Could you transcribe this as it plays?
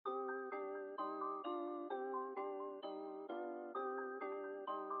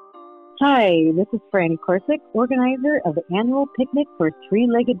Hi, this is Franny Corsick, organizer of the annual Picnic for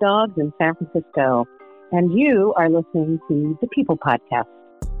Three-Legged Dogs in San Francisco. And you are listening to the People Podcast.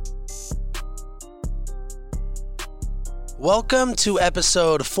 Welcome to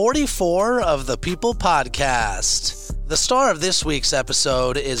episode 44 of the People Podcast. The star of this week's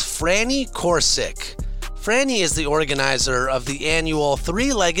episode is Franny Corsick. Franny is the organizer of the annual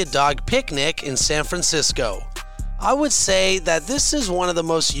Three-Legged Dog Picnic in San Francisco. I would say that this is one of the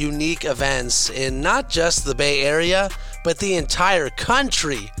most unique events in not just the Bay Area, but the entire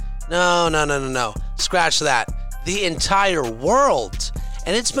country. No. Scratch that. The entire world.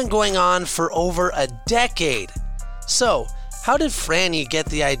 And it's been going on for over a decade. So, how did Franny get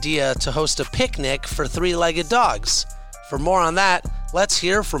the idea to host a picnic for three-legged dogs? For more on that, let's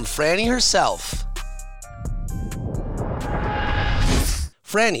hear from Franny herself.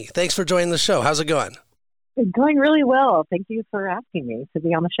 Franny, thanks for joining the show. How's it going? It's going really well. Thank you for asking me to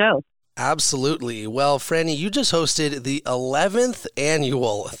be on the show. Absolutely. Well, Franny, you just hosted the 11th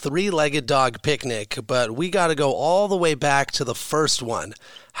annual Three-Legged Dog Picnic, but we got to go all the way back to the first one.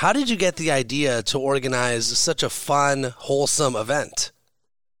 How did you get the idea to organize such a fun, wholesome event?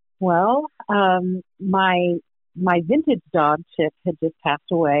 Well, my vintage dog, Chip, had just passed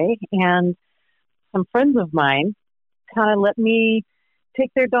away, and some friends of mine kind of let me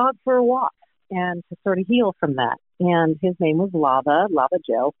take their dog for a walk and to sort of heal from that. And his name was Lava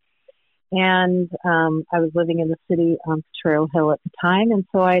Joe. And I was living in the city on Potrero Hill at the time, and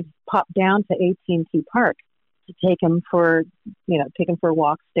so I'd popped down to AT&T Park to take him for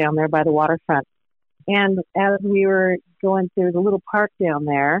walks down there by the waterfront. And as we were going through the little park down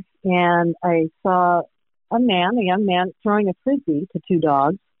there, and I saw a young man, throwing a frisbee to two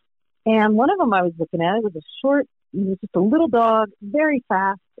dogs. And one of them I was looking at, it was just a little dog, very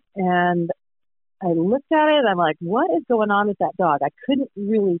fast, and I looked at it, I'm like, what is going on with that dog? I couldn't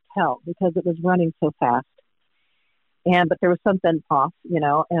really tell because it was running so fast. But there was something off, and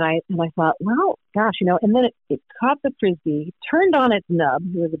I thought, well, gosh, and then it caught the frisbee, turned on its nub,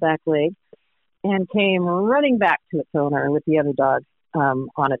 with the back leg, and came running back to its owner with the other dog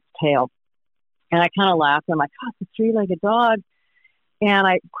on its tail. And I kind of laughed. I'm like, oh, it's a three-legged dog. And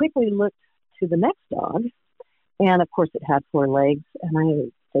I quickly looked to the next dog, and of course it had four legs.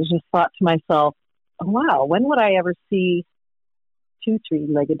 And I just thought to myself, wow, when would I ever see two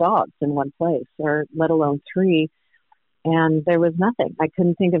three-legged dogs in one place, or let alone three? And there was nothing. I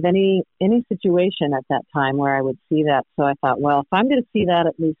couldn't think of any situation at that time where I would see that. So I thought, well, if I'm going to see that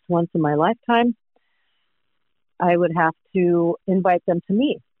at least once in my lifetime, I would have to invite them to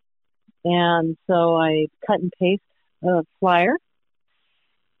me. And so I cut and paste a flyer.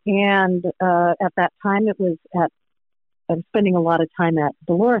 And at that time, I was spending a lot of time at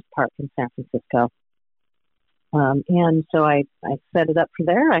Dolores Park in San Francisco. And so I set it up for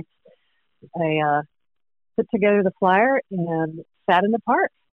there. I put together the flyer and sat in the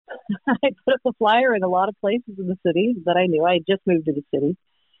park. I put up the flyer in a lot of places in the city that I knew. I had just moved to the city.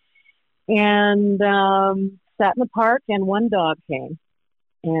 And sat in the park, and one dog came.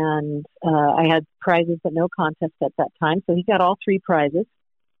 And I had prizes but no contest at that time. So he got all three prizes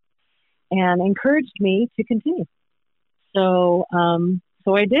and encouraged me to continue. So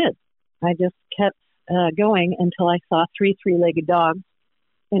I did. I just kept going until I saw three-legged dogs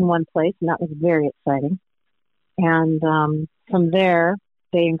in one place, and that was very exciting. And from there,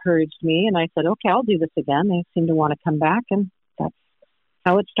 they encouraged me, and I said, okay, I'll do this again. They seemed to want to come back, and that's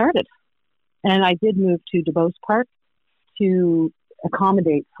how it started. And I did move to DuBose Park to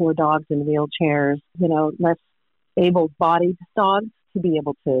accommodate for dogs in wheelchairs, less able-bodied dogs to be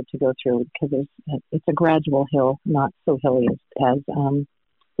able to go through, because it's a gradual hill, not so hilly as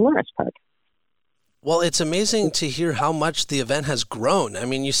Dolores Park. Well, it's amazing to hear how much the event has grown. I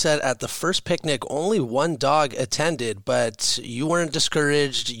mean, you said at the first picnic, only one dog attended, but you weren't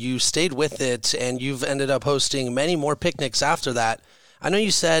discouraged. You stayed with it, and you've ended up hosting many more picnics after that. I know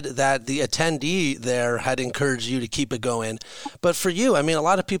you said that the attendee there had encouraged you to keep it going, but for you, I mean, a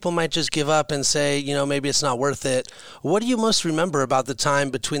lot of people might just give up and say, maybe it's not worth it. What do you most remember about the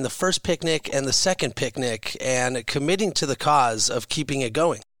time between the first picnic and the second picnic and committing to the cause of keeping it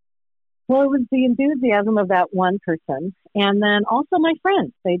going? Well, it was the enthusiasm of that one person, and then also my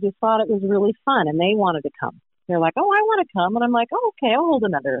friends. They just thought it was really fun, and they wanted to come. They're like, "Oh, I want to come," and I'm like, "Oh, okay, I'll hold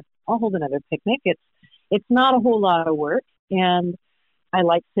another picnic." It's not a whole lot of work, and I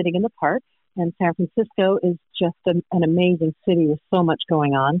like sitting in the park. And San Francisco is just an amazing city with so much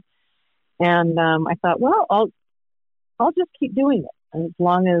going on. And I thought, well, I'll just keep doing it, and as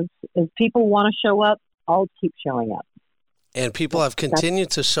long as people want to show up, I'll keep showing up. And people have continued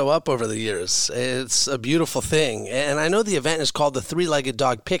to show up over the years. It's a beautiful thing. And I know the event is called the Three-Legged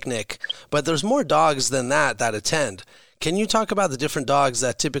Dog Picnic, but there's more dogs than that attend. Can you talk about the different dogs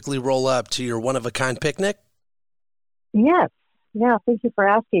that typically roll up to your one-of-a-kind picnic? Yes. Yeah, thank you for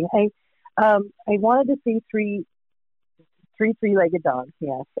asking. I wanted to see three-legged dogs,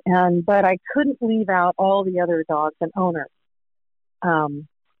 yes. But I couldn't leave out all the other dogs and owners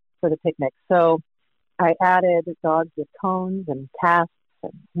for the picnic. So I added dogs with cones and casts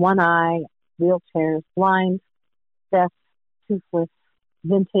and one eye, wheelchairs, blind, deaf, toothless,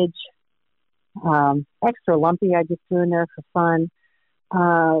 vintage, extra lumpy I just threw in there for fun.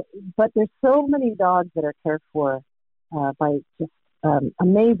 But there's so many dogs that are cared for by just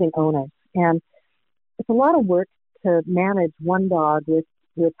amazing owners. And it's a lot of work to manage one dog with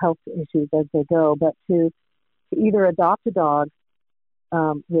health issues as they go, but to either adopt a dog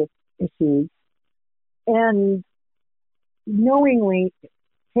with issues and knowingly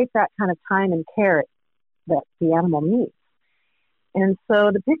take that kind of time and care that the animal needs. And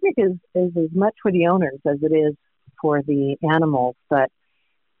so the picnic is as much for the owners as it is for the animals, but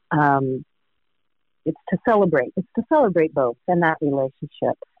it's to celebrate. It's to celebrate both and that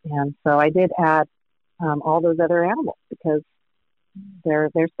relationship. And so I did add all those other animals because they're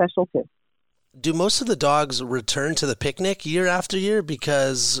special too. Do most of the dogs return to the picnic year after year?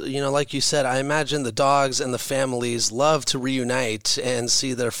 Because, like you said, I imagine the dogs and the families love to reunite and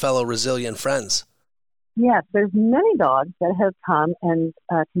see their fellow resilient friends. Yes, there's many dogs that have come and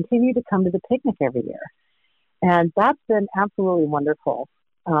continue to come to the picnic every year. And that's been absolutely wonderful.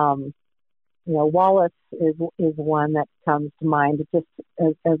 Wallace is one that comes to mind just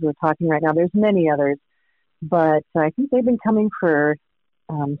as we're talking right now. There's many others, but I think they've been coming for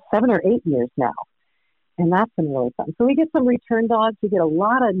 7 or 8 years now. And that's been really fun. So we get some return dogs. We get a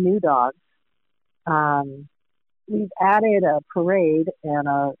lot of new dogs. We've added a parade and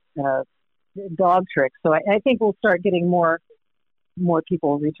a dog trick. So I think we'll start getting more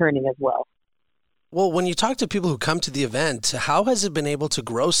people returning as well. Well, when you talk to people who come to the event, how has it been able to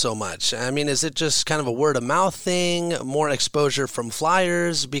grow so much? I mean, is it just kind of a word of mouth thing, more exposure from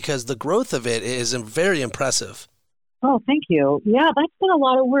flyers? Because the growth of it is very impressive. Oh, thank you. Yeah, that's been a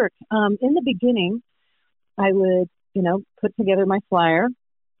lot of work. In the beginning, I would, put together my flyer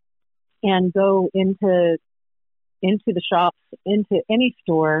and go into the shops, into any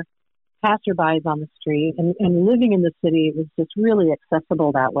store, passerbys on the street, and living in the city was just really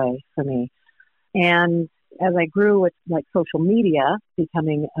accessible that way for me. And as I grew with social media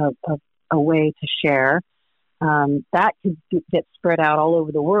becoming a way to share, that could get spread out all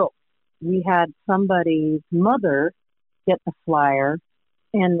over the world. We had somebody's mother get the flyer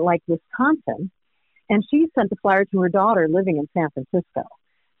in Wisconsin, and she sent the flyer to her daughter living in San Francisco.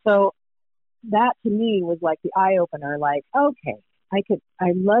 So that to me was the eye opener. Okay,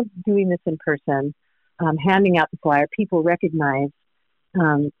 I love doing this in person, handing out the flyer. People recognize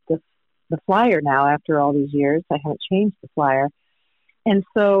the flyer now after all these years. I haven't changed the flyer. And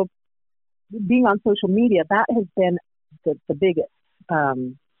so being on social media, that has been the biggest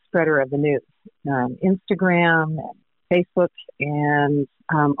spreader of the news. Instagram and Facebook, and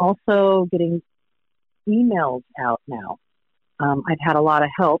also getting emails out now. I've had a lot of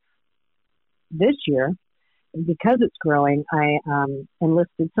help this year. Because it's growing, I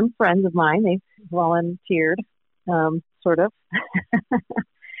enlisted some friends of mine. They volunteered, sort of.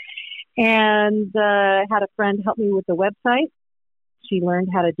 And had a friend help me with the website. She learned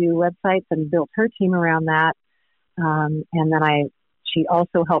how to do websites and built her team around that. And then she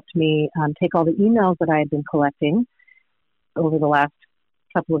also helped me take all the emails that I had been collecting over the last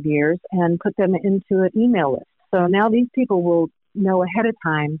couple of years and put them into an email list. So now these people will know ahead of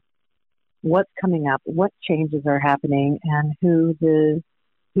time what's coming up, what changes are happening, and who the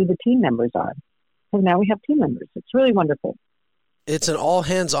team members are. So now we have team members. It's really wonderful. It's an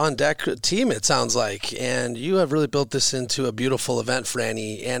all-hands-on-deck team, it sounds like, and you have really built this into a beautiful event,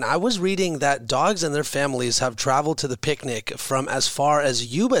 Franny. And I was reading that dogs and their families have traveled to the picnic from as far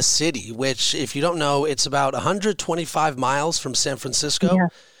as Yuba City, which, if you don't know, it's about 125 miles from San Francisco. Yeah.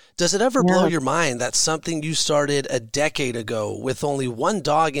 Does it ever blow your mind that something you started a decade ago with only one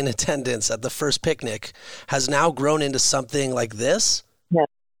dog in attendance at the first picnic has now grown into something like this?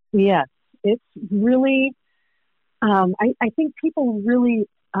 Yes. It's really... I think people really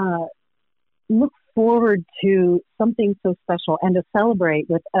look forward to something so special and to celebrate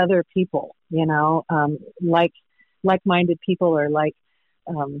with other people, like-minded people, or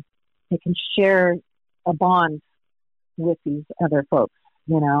they can share a bond with these other folks,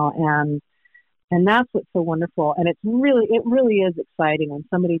 and that's what's so wonderful. And it really is exciting when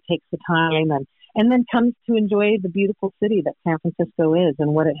somebody takes the time and then comes to enjoy the beautiful city that San Francisco is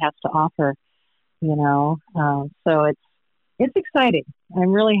and what it has to offer. So it's exciting.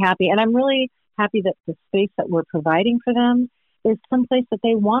 I'm really happy, and I'm really happy that the space that we're providing for them is someplace that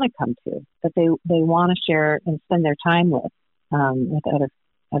they want to come to, that they want to share and spend their time with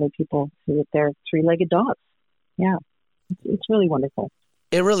other people with their three-legged dogs. Yeah, it's really wonderful.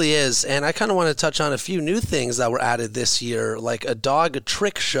 It really is. And I kind of want to touch on a few new things that were added this year, like a dog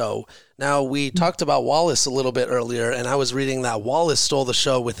trick show. Now, we talked about Wallace a little bit earlier, and I was reading that Wallace stole the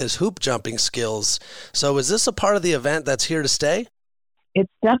show with his hoop jumping skills. So is this a part of the event that's here to stay?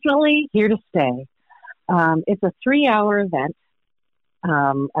 It's definitely here to stay. It's a 3-hour event.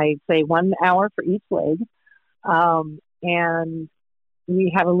 I'd say 1 hour for each leg. And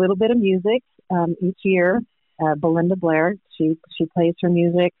we have a little bit of music each year. Belinda Blair, she plays her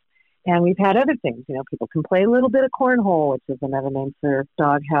music, and we've had other things. People can play a little bit of cornhole, which is another name for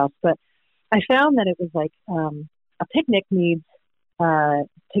doghouse. But I found that it was like a picnic needs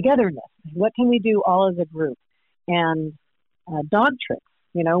togetherness. What can we do all as a group? And dog tricks.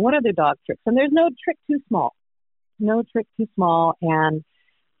 What are the dog tricks? And there's no trick too small. No trick too small. And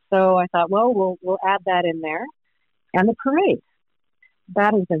so I thought, well, we'll add that in there. And the parade.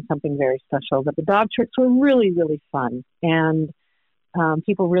 That has been something very special. But the dog tricks were really, really fun. And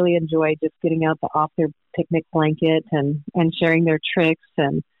people really enjoyed just getting out off their picnic blanket and sharing their tricks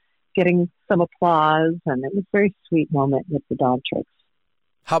and getting some applause. And it was a very sweet moment with the dog tricks.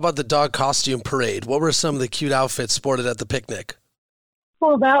 How about the dog costume parade? What were some of the cute outfits sported at the picnic?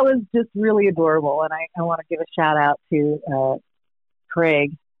 Well, that was just really adorable. And I want to give a shout out to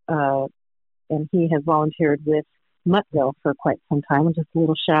Craig. And he has volunteered with Muttville for quite some time. And just a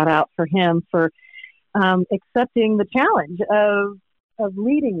little shout out for him for accepting the challenge of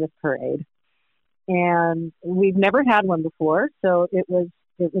leading this parade. And we've never had one before, so it was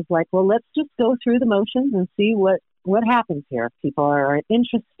like, well, let's just go through the motions and see what happens here. If people are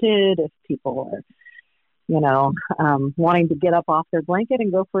interested, if people are wanting to get up off their blanket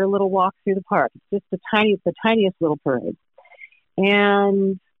and go for a little walk through the park. It's just the tiniest little parade.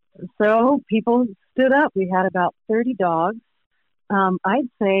 And so people stood up. We had about 30 dogs. I'd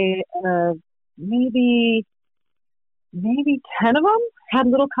say maybe 10 of them had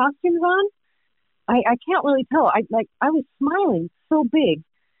little costumes on. I can't really tell. I was smiling so big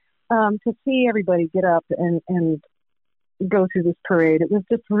to see everybody get up and go through this parade. It was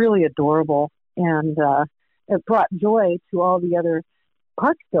just really adorable, and it brought joy to all the other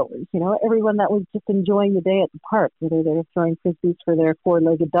park goers. Everyone that was just enjoying the day at the park, whether they were throwing frisbees for their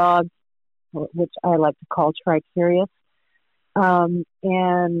four-legged dogs, which I like to call tricarious, and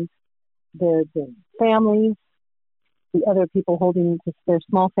the families, the other people holding just their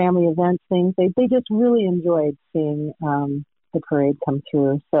small family event things. They just really enjoyed seeing the parade come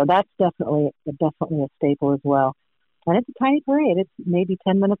through. So that's definitely a staple as well. And it's a tiny parade. It's maybe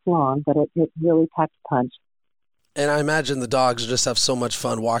 10 minutes long, but it really packs a punch. And I imagine the dogs just have so much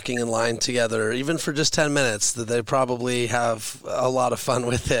fun walking in line together, even for just 10 minutes, that they probably have a lot of fun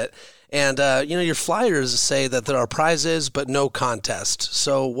with it. And, your flyers say that there are prizes, but no contest.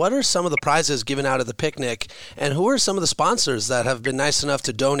 So what are some of the prizes given out at the picnic, and who are some of the sponsors that have been nice enough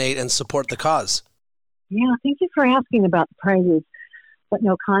to donate and support the cause? Yeah, thank you for asking about the prizes, but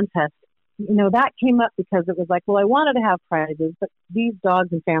no contest. That came up because it was like, well, I wanted to have prizes, but these dogs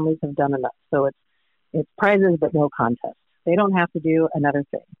and families have done enough. So it's prizes, but no contest. They don't have to do another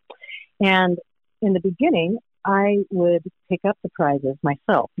thing. And in the beginning, I would pick up the prizes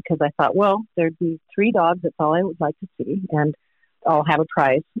myself because I thought, well, there'd be 3 dogs. That's all I would like to see. And I'll have a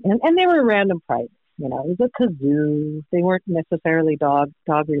prize. And they were random prizes. It was a kazoo. They weren't necessarily dog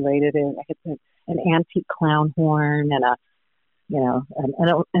related. And I had an antique clown horn and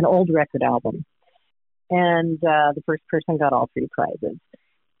an old record album. And the first person got all 3 prizes.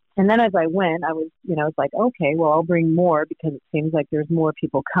 And then as I went, I was like, okay, well, I'll bring more because it seems like there's more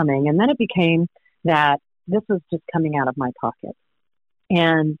people coming. And then it became that this was just coming out of my pocket.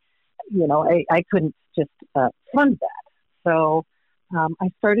 And, I couldn't just fund that. So I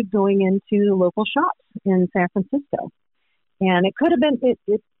started going into the local shops in San Francisco. And it could have been,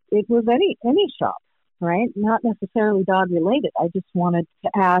 it was any shop, right? Not necessarily dog related. I just wanted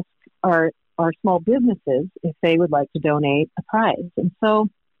to ask our small businesses if they would like to donate a prize. And so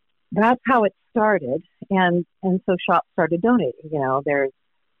that's how it started. And so shops started donating. There's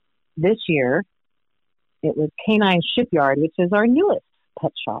this year, it was Canine Shipyard, which is our newest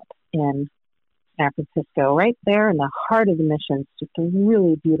pet shop in San Francisco, right there in the heart of the Mission. It's just a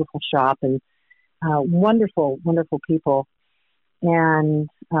really beautiful shop and wonderful, wonderful people. And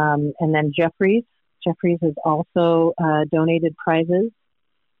then Jeffries has also donated prizes.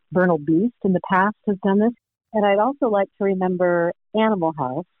 Bernal Beast in the past has done this. And I'd also like to remember Animal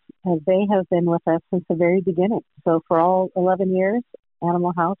House, as they have been with us since the very beginning. So for all 11 years,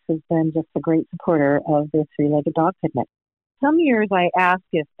 Animal House has been just a great supporter of the three-legged dog picnic. Some years I ask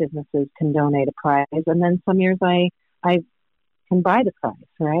if businesses can donate a prize, and then some years I can buy the prize,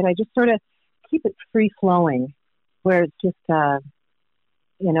 right? I just sort of keep it free-flowing, where it's just,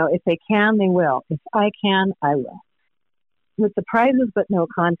 if they can, they will. If I can, I will. With the prizes but no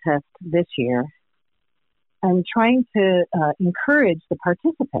contest this year, I'm trying to encourage the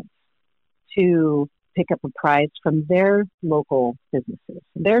participants to pick up a prize from their local businesses,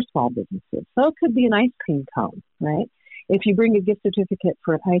 their small businesses. So it could be an ice cream cone, right? If you bring a gift certificate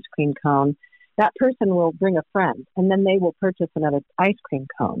for an ice cream cone, that person will bring a friend, and then they will purchase another ice cream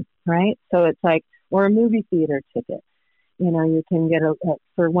cone, right? So it's like, or a movie theater ticket. You can get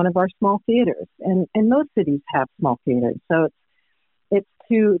for one of our small theaters, and most cities have small theaters. So it's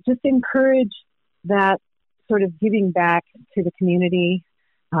to just encourage that sort of giving back to the community.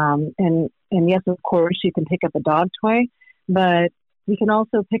 And yes, of course, you can pick up a dog toy, but you can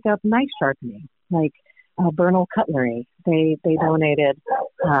also pick up knife sharpening, like Bernal Cutlery. They donated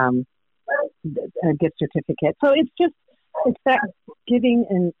a gift certificate. So it's that giving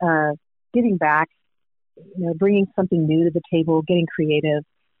and giving back, bringing something new to the table, getting creative.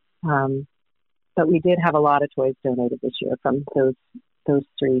 But we did have a lot of toys donated this year from those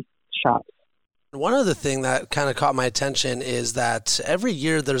three shops. One other thing that kind of caught my attention is that every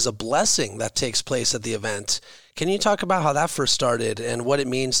year there's a blessing that takes place at the event. Can you talk about how that first started and what it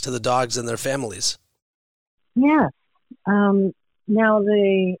means to the dogs and their families? Yes. Now,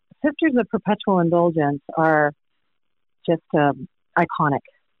 the Sisters of Perpetual Indulgence are just iconic.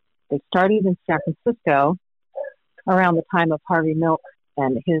 They started in San Francisco around the time of Harvey Milk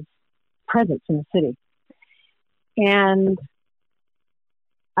and his presence in the city. And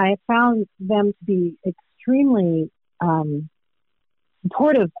I found them to be extremely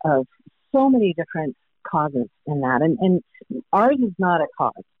supportive of so many different causes in that. And ours is not a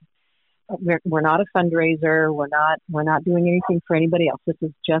cause. We're not a fundraiser. We're not doing anything for anybody else. This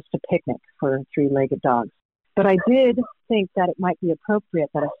is just a picnic for three-legged dogs. But I did think that it might be appropriate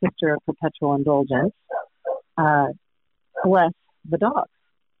that a Sister of Perpetual Indulgence bless the dogs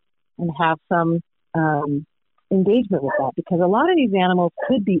and have some engagement with that, because a lot of these animals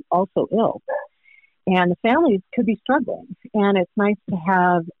could be also ill and the families could be struggling. And it's nice to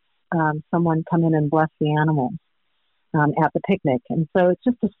have someone come in and bless the animals at the picnic. And so it's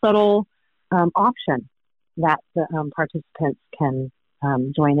just a subtle option that the participants can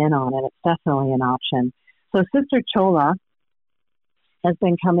join in on, and it's definitely an option. So Sister Chola has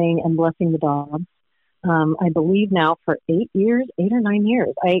been coming and blessing the dogs, I believe now for 8 or 9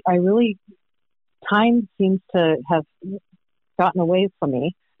 years. I really, time seems to have gotten away from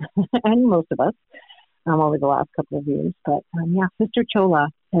me and most of us over the last couple of years. But Sister Chola,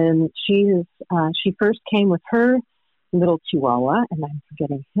 and she first came with her little Chihuahua, and I'm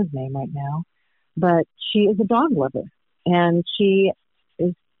forgetting his name right now, but she is a dog lover, and she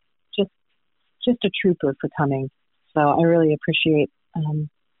is just a trooper for coming. So I really appreciate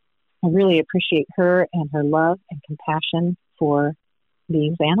her and her love and compassion for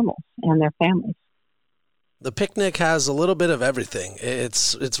these animals and their families. The picnic has a little bit of everything.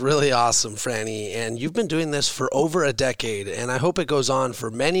 It's really awesome, Franny, and you've been doing this for over a decade, and I hope it goes on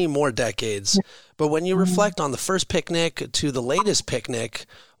for many more decades. But when you reflect on the first picnic to the latest picnic,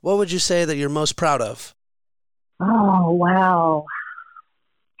 what would you say that you're most proud of? Oh, wow.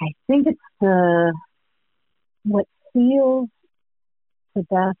 I think it's what feels the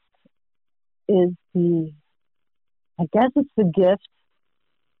best is it's the gift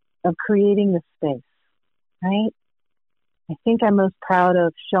of creating the space. Right? I think I'm most proud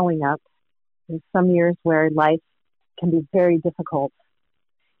of showing up in some years where life can be very difficult,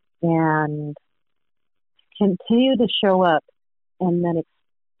 and continue to show up and then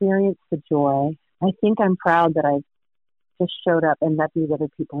experience the joy. I think I'm proud that I've just showed up and that these other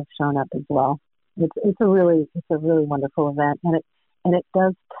people have shown up as well. It's a really wonderful event, and it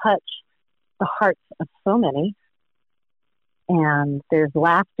does touch the hearts of so many. And there's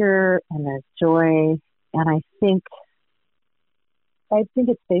laughter and there's joy. And I think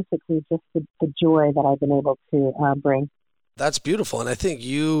it's basically just the joy that I've been able to bring. That's beautiful. And I think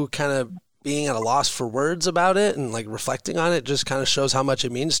you kind of being at a loss for words about it and like reflecting on it just kind of shows how much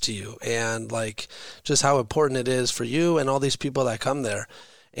it means to you and like just how important it is for you and all these people that come there.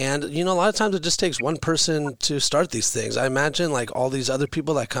 And, a lot of times it just takes one person to start these things. I imagine like all these other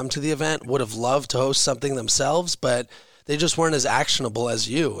people that come to the event would have loved to host something themselves, but they just weren't as actionable as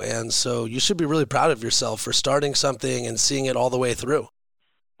you. And so you should be really proud of yourself for starting something and seeing it all the way through.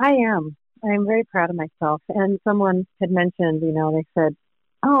 I am. I am very proud of myself. And someone had mentioned, they said,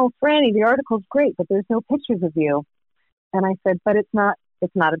 "Oh, Franny, the article's great, but there's no pictures of you." And I said, "But it's not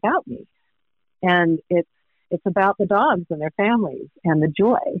about me. And it's about the dogs and their families and the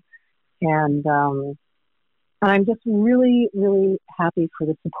joy." And I'm just really, really happy for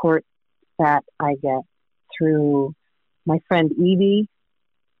the support that I get through my friend Evie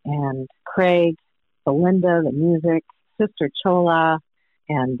and Craig, Belinda, the music, Sister Chola,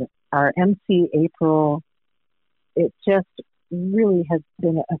 and our MC April. It just really has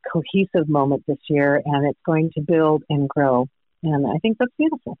been a cohesive moment this year, and it's going to build and grow. And I think that's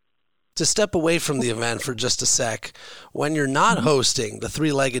beautiful. To step away from the event for just a sec, when you're not hosting the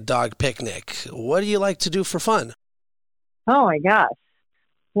three-legged dog picnic, what do you like to do for fun? Oh my gosh.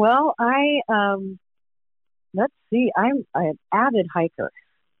 Well, let's see, I'm an avid hiker.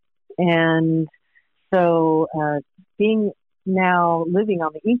 And so being now living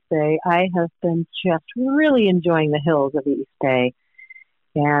on the East Bay, I have been just really enjoying the hills of the East Bay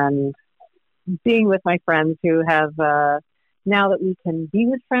and being with my friends who have, now that we can be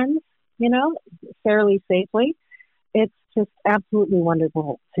with friends, fairly safely, it's just absolutely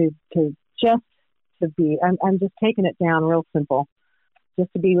wonderful to be, I'm just taking it down real simple,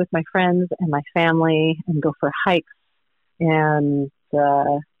 just to be with my friends and my family and go for hikes and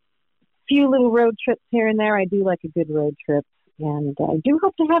few little road trips here and there. I do like a good road trip, and I do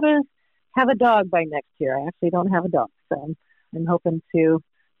hope to have a dog by next year. I actually don't have a dog, so I'm hoping to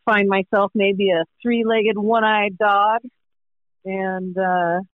find myself maybe a three-legged, one-eyed dog and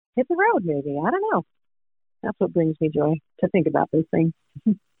hit the road maybe. I don't know. That's what brings me joy, to think about those things.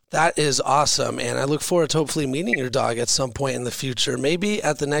 That is awesome, and I look forward to hopefully meeting your dog at some point in the future, maybe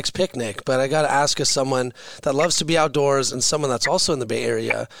at the next picnic. But I got to ask, as someone that loves to be outdoors and someone that's also in the Bay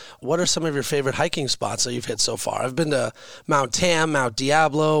Area, what are some of your favorite hiking spots that you've hit so far? I've been to Mount Tam, Mount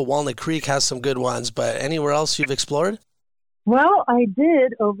Diablo, Walnut Creek has some good ones, but anywhere else you've explored? Well, I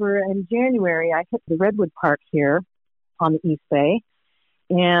did over in January. I hit the Redwood Park here on the East Bay,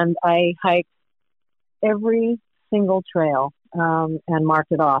 and I hiked every single trail and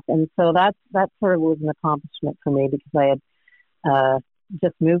marked it off. And so that sort of was an accomplishment for me, because I had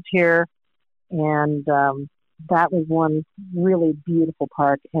just moved here, and that was one really beautiful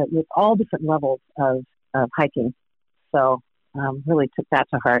park with all different levels of hiking. So really took that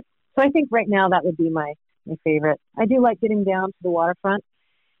to heart. So I think right now that would be my favorite. I do like getting down to the waterfront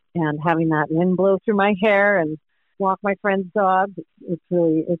and having that wind blow through my hair and walk my friend's dog. It's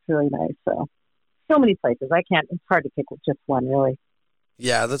really nice. So many places. It's hard to pick just one, really.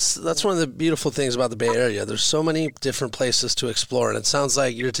 Yeah, that's one of the beautiful things about the Bay Area. There's so many different places to explore, and it sounds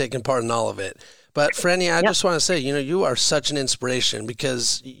like you're taking part in all of it. But Franny, I just want to say, you are such an inspiration,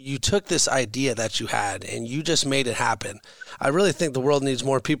 because you took this idea that you had and you just made it happen. I really think the world needs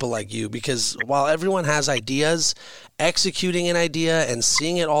more people like you, because while everyone has ideas, executing an idea and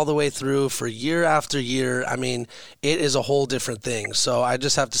seeing it all the way through for year after year, it is a whole different thing. So I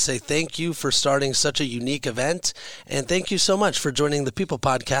just have to say thank you for starting such a unique event, and thank you so much for joining the People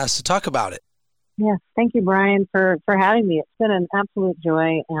Podcast to talk about it. Yes, thank you, Brian, for having me. It's been an absolute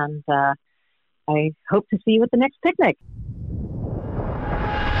joy, and I hope to see you at the next picnic.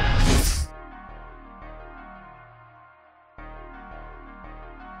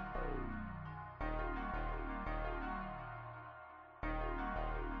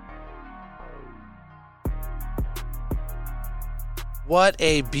 What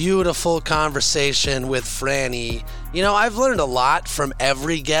a beautiful conversation with Franny. I've learned a lot from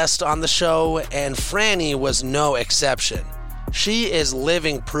every guest on the show, and Franny was no exception. She is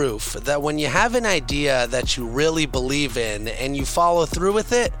living proof that when you have an idea that you really believe in and you follow through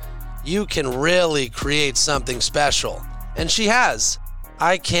with it, you can really create something special. And she has.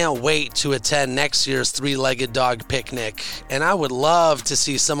 I can't wait to attend next year's three-legged dog picnic, and I would love to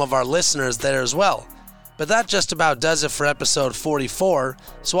see some of our listeners there as well. But that just about does it for episode 44,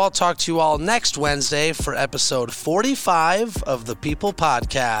 so I'll talk to you all next Wednesday for episode 45 of the People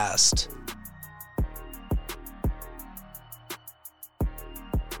Podcast.